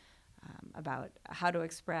freedom about how to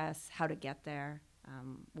express, how to get there,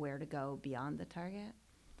 where to go beyond the target.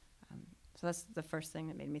 So that's the first thing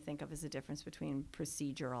that made me think of as the difference between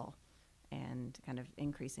procedural and kind of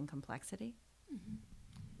increasing complexity. Mm-hmm.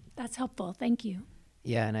 That's helpful. Thank you.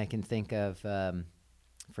 Yeah, and I can think of,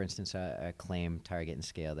 for instance, a claim target and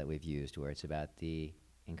scale that we've used where it's about the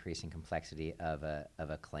increasing complexity of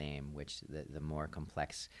a claim, which the more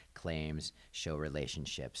complex claims show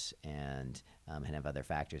relationships and have other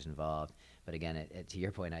factors involved. But again, to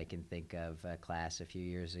your point, I can think of a class a few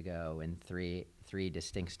years ago and three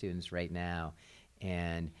distinct students right now.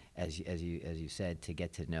 And as you said, to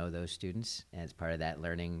get to know those students as part of that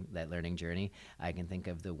learning journey, I can think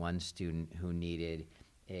of the one student who needed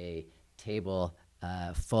a table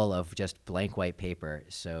full of just blank white paper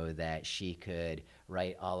so that she could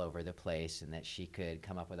write all over the place and that she could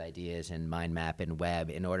come up with ideas and mind map and web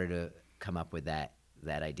in order to come up with that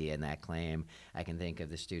idea and that claim. I can think of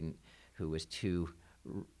the student who was two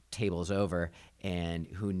tables over and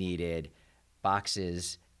who needed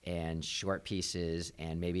boxes and short pieces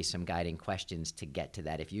and maybe some guiding questions to get to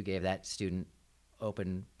that. If you gave that student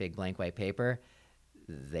open big blank white paper,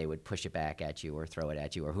 they would push it back at you or throw it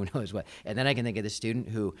at you or who knows what. And then I can think of the student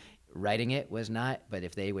who writing it was not, but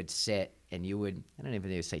if they would sit and you would, I don't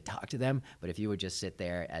even say talk to them, but if you would just sit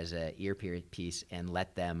there as an earpiece and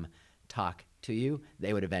let them talk to you,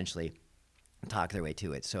 they would eventually talk their way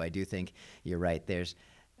to it. So I do think you're right.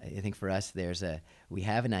 I think for us, we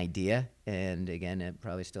have an idea, and again,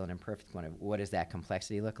 probably still an imperfect one of what does that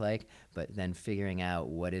complexity look like, but then figuring out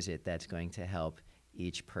what is it that's going to help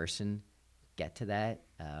each person get to that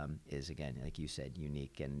is, again, like you said,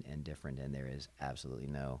 unique and different, and there is absolutely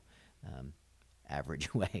no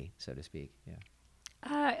average way, so to speak.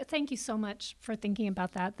 Yeah. Thank you so much for thinking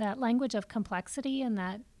about that language of complexity, and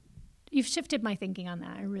that you've shifted my thinking on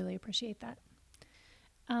that. I really appreciate that.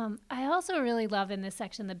 I also really love in this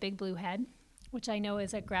section the big blue head, which I know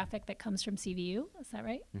is a graphic that comes from CVU. Is that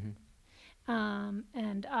right? Mm-hmm.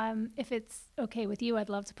 And if it's okay with you, I'd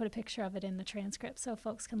love to put a picture of it in the transcript so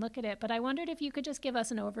folks can look at it. But I wondered if you could just give us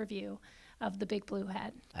an overview of the big blue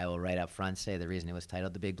head. I will right up front say the reason it was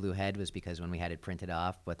titled the big blue head was because when we had it printed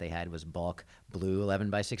off, what they had was bulk blue 11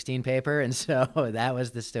 by 16 paper. And so that was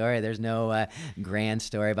the story. There's no grand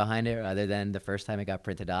story behind it other than the first time it got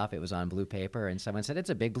printed off, it was on blue paper and someone said, it's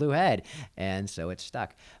a big blue head. And so it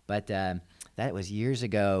stuck. But that was years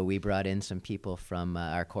ago. We brought in some people from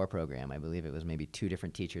our core program. I believe it was maybe 2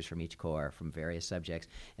 different teachers from each core from various subjects,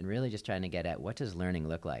 and really just trying to get at what does learning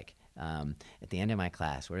look like. At the end of my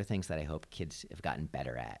class, what are things that I hope kids have gotten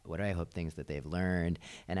better at? What do I hope things that they've learned?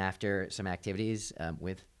 And after some activities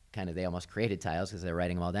with they almost created tiles because they're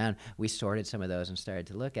writing them all down, we sorted some of those and started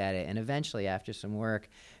to look at it. And eventually, after some work,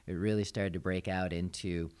 it really started to break out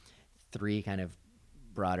into 3 kind of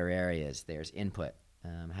broader areas. There's input.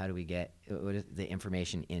 How do we get the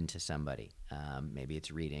information into somebody? Maybe it's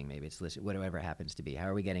reading, maybe it's listening, whatever it happens to be. How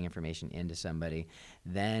are we getting information into somebody?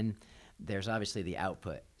 Then there's obviously the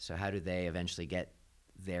output. So how do they eventually get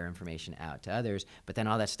their information out to others? But then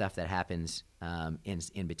all that stuff that happens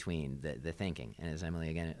in between, the thinking. And as Emily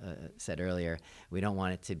again said earlier, we don't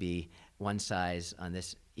want it to be one size on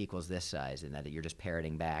this equals this size and that you're just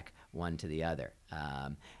parroting back one to the other.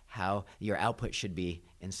 How your output should be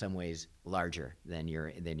in some ways larger than your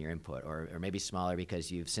input, or maybe smaller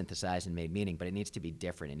because you've synthesized and made meaning, but it needs to be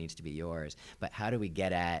different. It needs to be yours. But how do we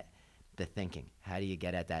get at the thinking? How do you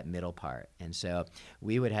get at that middle part? And so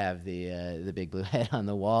we would have the big blue head on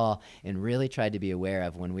the wall and really tried to be aware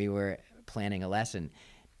of when we were planning a lesson,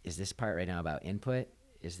 is this part right now about input?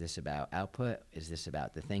 Is this about output? Is this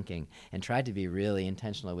about the thinking? And tried to be really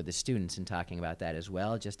intentional with the students in talking about that as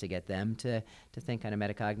well, just to get them to think kind of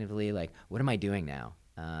metacognitively, like, what am I doing now?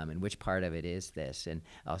 And which part of it is this? And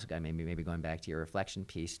also maybe going back to your reflection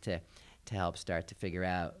piece to help start to figure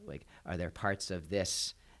out, like, are there parts of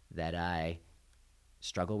this that I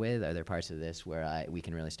struggle with? Are there parts of this where we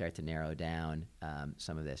can really start to narrow down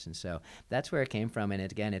some of this? And so that's where it came from. And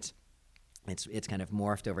it's kind of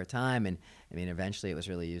morphed over time. And I mean, eventually it was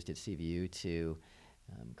really used at CVU to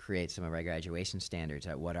create some of our graduation standards.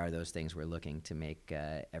 What are those things we're looking to make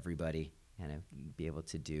everybody kind of be able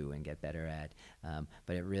to do and get better at.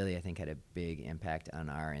 But it really, I think, had a big impact on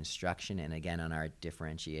our instruction and, again, on our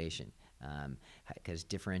differentiation. Because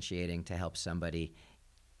differentiating to help somebody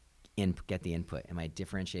get the input. Am I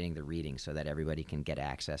differentiating the reading so that everybody can get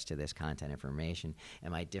access to this content information?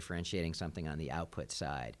 Am I differentiating something on the output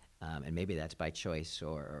side? And maybe that's by choice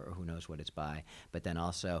or who knows what it's by. But then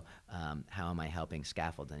also, how am I helping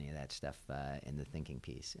scaffold any of that stuff in the thinking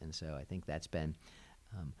piece? And so I think that's been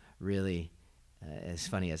really as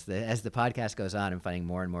funny as the podcast goes on. I'm finding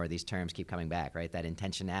more and more of these terms keep coming back, right? That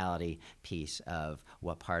intentionality piece of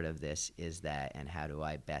what part of this is that, and how do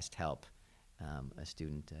I best help a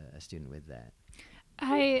student with that.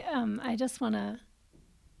 I just want to.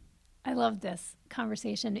 I love this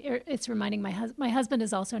conversation. It's reminding my husband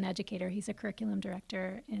is also an educator. He's a curriculum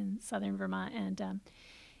director in Southern Vermont,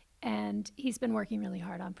 and he's been working really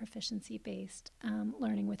hard on proficiency-based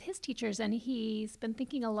learning with his teachers, and he's been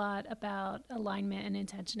thinking a lot about alignment and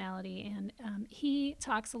intentionality, and he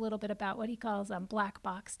talks a little bit about what he calls black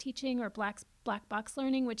box teaching or black box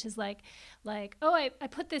learning, which is like oh, I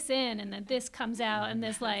put this in and then this comes out, and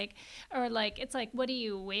this it's like, what do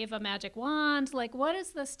you wave a magic wand? Like, what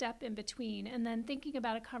is the step in between? And then thinking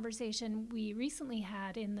about a conversation we recently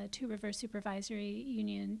had in the Two Rivers Supervisory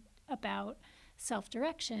Union about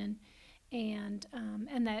self-direction, and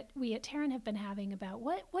that we at Tarrant have been having about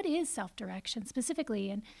what is self-direction specifically.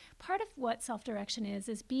 And part of what self-direction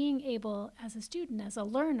is being able, as a student, as a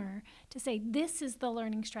learner, to say, this is the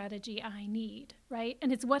learning strategy I need, right?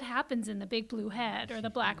 And it's what happens in the big blue head or the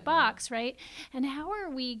black box, right? And how are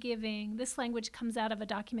we giving, this language comes out of a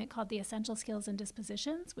document called the Essential Skills and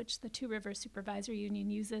Dispositions, which the Two Rivers Supervisory Union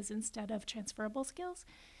uses instead of transferable skills.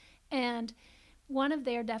 And one of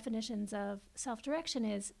their definitions of self-direction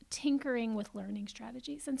is tinkering with learning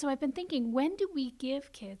strategies. And so I've been thinking, when do we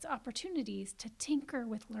give kids opportunities to tinker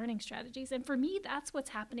with learning strategies? And for me, that's what's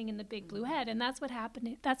happening in the big blue head. And that's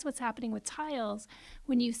what's happening with tiles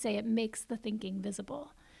when you say it makes the thinking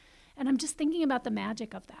visible. And I'm just thinking about the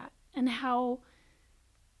magic of that and how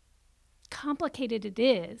complicated it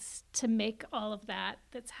is to make all of that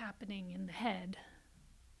that's happening in the head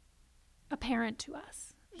apparent to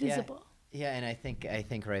us, visible. Yeah, and I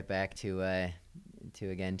think right back to a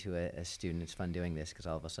student. It's fun doing this because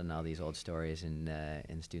all of a sudden all these old stories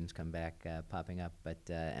and students come back popping up. But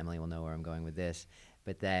Emily will know where I'm going with this.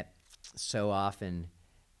 But that so often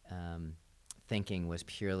thinking was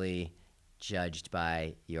purely judged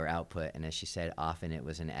by your output, and as she said, often it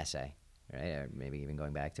was an essay. Right, or maybe even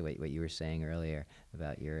going back to what you were saying earlier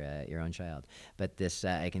about your own child. But this,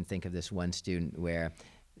 I can think of this one student where,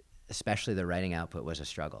 especially the writing output was a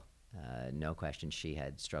struggle. No question, she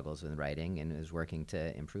had struggles with writing and was working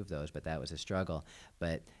to improve those, but that was a struggle.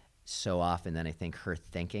 But so often then I think her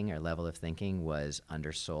thinking, or level of thinking, was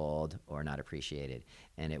undersold or not appreciated.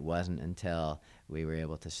 And it wasn't until we were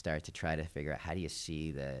able to start to try to figure out, how do you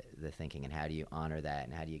see the thinking and how do you honor that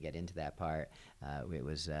and how do you get into that part? It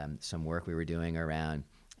was some work we were doing around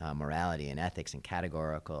morality and ethics and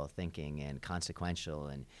categorical thinking and consequential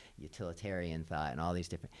and utilitarian thought and all these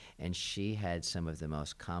different, and she had some of the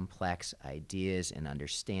most complex ideas and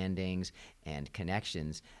understandings and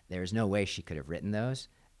connections. There's no way she could have written those,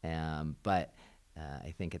 but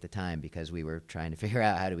I think at the time, because we were trying to figure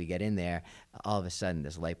out how do we get in there, all of a sudden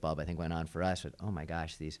this light bulb I think went on for us with, oh my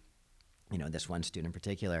gosh, these, this one student in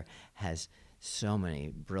particular has so many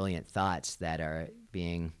brilliant thoughts that are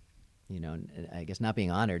being, I guess not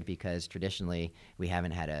being honored, because traditionally we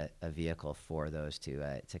haven't had a vehicle for those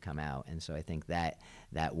to come out. And so I think that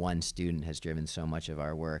one student has driven so much of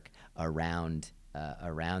our work around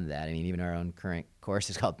that. I mean, even our own current course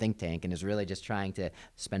is called Think Tank, and is really just trying to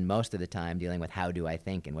spend most of the time dealing with how do I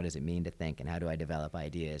think and what does it mean to think and how do I develop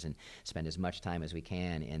ideas, and spend as much time as we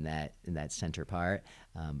can in that center part.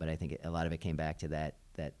 But I think a lot of it came back to that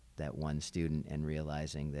one student and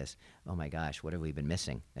realizing this, oh my gosh, what have we been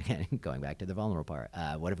missing? Again, going back to the vulnerable part,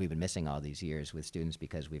 what have we been missing all these years with students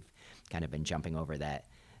because we've kind of been jumping over that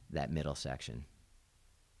middle section?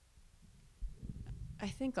 I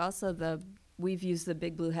think also we've used the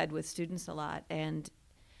big blue head with students a lot, and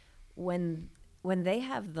when they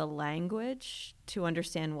have the language to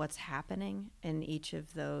understand what's happening in each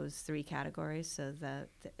of those three categories, so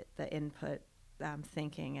the input,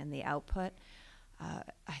 thinking, and the output,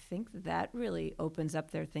 I think that really opens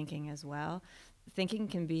up their thinking as well. Thinking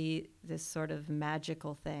can be this sort of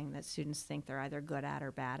magical thing that students think they're either good at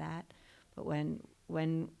or bad at. But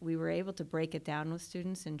when we were able to break it down with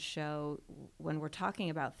students and show, when we're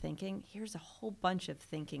talking about thinking, here's a whole bunch of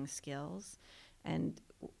thinking skills, and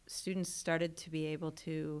students started to be able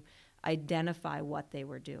to identify what they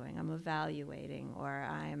were doing. I'm evaluating, or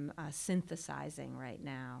I'm synthesizing right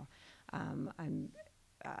now. I'm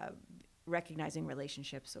recognizing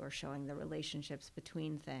relationships or showing the relationships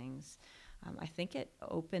between things. I think it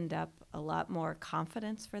opened up a lot more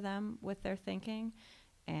confidence for them with their thinking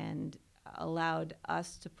and allowed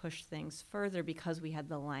us to push things further because we had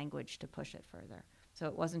the language to push it further. So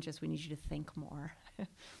it wasn't just we need you to think more,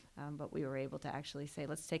 but we were able to actually say,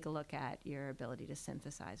 let's take a look at your ability to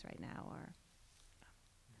synthesize right now, or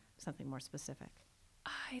something more specific.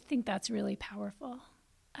 I think that's really powerful.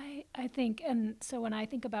 I think, and so when I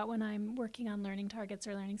think about when I'm working on learning targets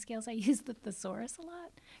or learning scales, I use the thesaurus a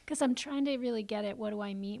lot because I'm trying to really get at what do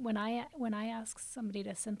I mean when I ask somebody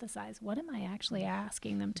to synthesize, what am I actually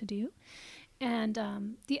asking them to do? And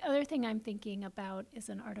the other thing I'm thinking about is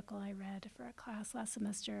an article I read for a class last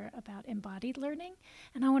semester about embodied learning,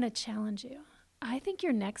 and I want to challenge you. I think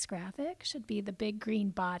your next graphic should be the big green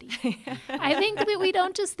body. I think that we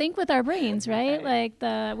don't just think with our brains, right? Like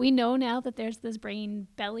we know now that there's this brain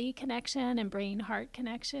belly connection and brain heart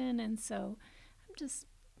connection, and so I'm just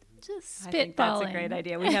spitballing. I think that's a great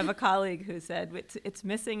idea. We have a colleague who said it's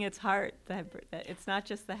missing its heart. That it's not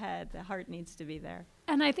just the head; the heart needs to be there.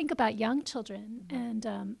 And I think about young children, and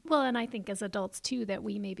and I think as adults too that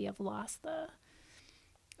we maybe have lost the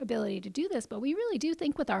ability to do this, but we really do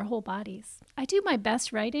think with our whole bodies. I do my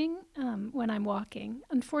best writing when I'm walking.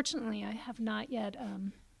 Unfortunately, I have not yet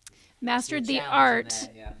mastered the art.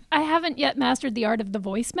 I haven't yet mastered the art of the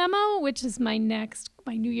voice memo, which is my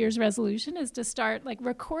New Year's resolution, is to start like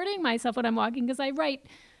recording myself when I'm walking, because I write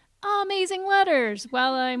amazing letters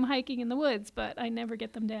while I'm hiking in the woods, but I never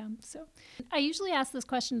get them down. So I usually ask this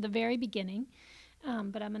question at the very beginning.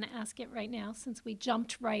 But I'm going to ask it right now since we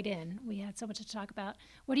jumped right in. We had so much to talk about.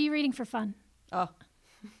 What are you reading for fun? Oh,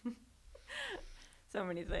 so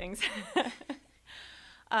many things.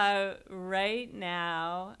 Right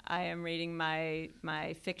now, I am reading my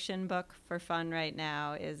fiction book for fun right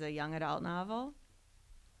now is a young adult novel.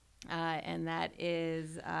 And that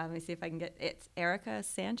is, let me see if I can it's Erica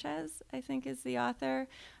Sanchez, I think is the author.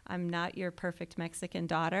 I'm Not Your Perfect Mexican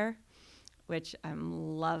Daughter, which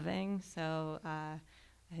I'm loving. So I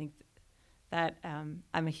think that I'm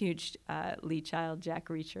a huge Lee Child, Jack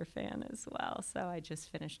Reacher fan as well. So I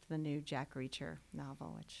just finished the new Jack Reacher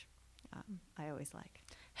novel, which I always like.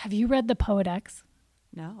 Have you read The Poet X?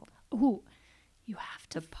 No. Ooh, you have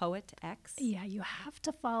to. The Poet X? Yeah, you have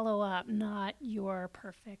to follow up Not Your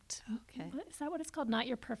Perfect. Okay. Is that what it's called? Not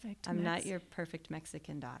Your Perfect. I'm Not Your Perfect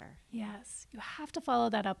Mexican Daughter. Yes, you have to follow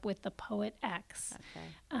that up with The Poet X.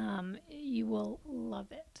 Okay. You will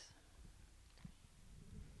love it.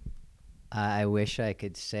 I wish I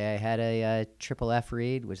could say I had a triple F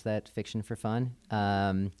read. Was that fiction for fun?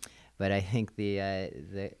 But I think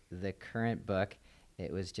the current book, it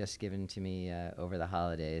was just given to me over the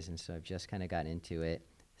holidays, and so I've just kind of gotten into it.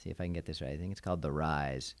 See if I can get this right. I think it's called The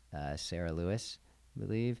Rise, Sarah Lewis, I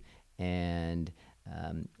believe, and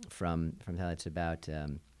from that it's about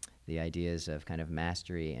the ideas of kind of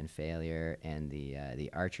mastery and failure and the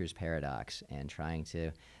archer's paradox, and trying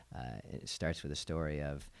to. It starts with a story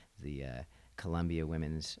of the Columbia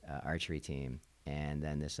women's archery team, and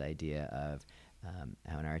then this idea of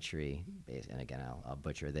how an archery base, and again I'll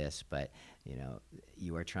butcher this, but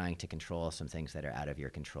you are trying to control some things that are out of your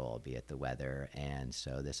control, be it the weather, and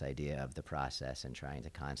so this idea of the process and trying to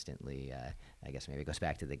constantly, I guess maybe it goes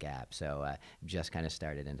back to the gap. So just kind of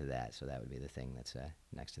started into that. So that would be the thing that's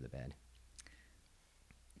next to the bed.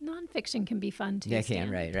 Nonfiction can be fun too. Yeah, it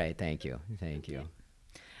Stan. can. Right. Thank you.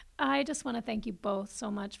 I just want to thank you both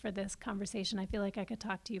so much for this conversation. I feel like I could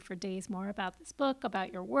talk to you for days more about this book,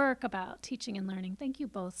 about your work, about teaching and learning. Thank you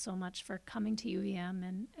both so much for coming to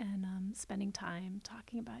UVM and spending time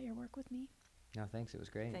talking about your work with me. No, thanks. It was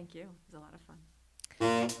great. Thank you. It was a lot of fun.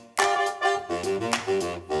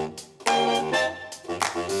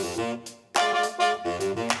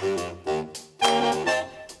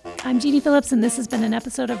 I'm Jeanie Phillips, and this has been an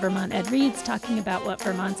episode of Vermont Ed Reads, talking about what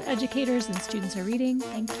Vermont's educators and students are reading.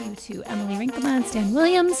 Thank you to Emily Rinkema and Stan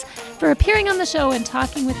Williams for appearing on the show and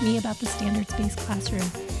talking with me about the standards-based classroom.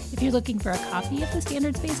 If you're looking for a copy of the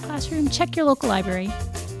standards-based classroom, check your local library.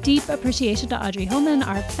 Deep appreciation to Audrey Homan,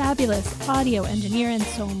 our fabulous audio engineer, and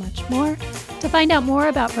so much more. To find out more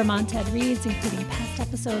about Vermont Ed Reads, including past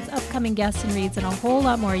episodes, upcoming guests and reads, and a whole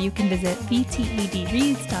lot more, you can visit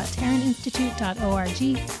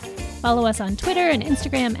vtedreads.tarrantinstitute.org. Follow us on Twitter and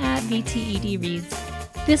Instagram at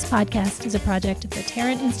VTEDReads. This podcast is a project of the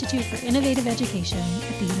Tarrant Institute for Innovative Education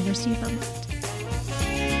at the University of Vermont.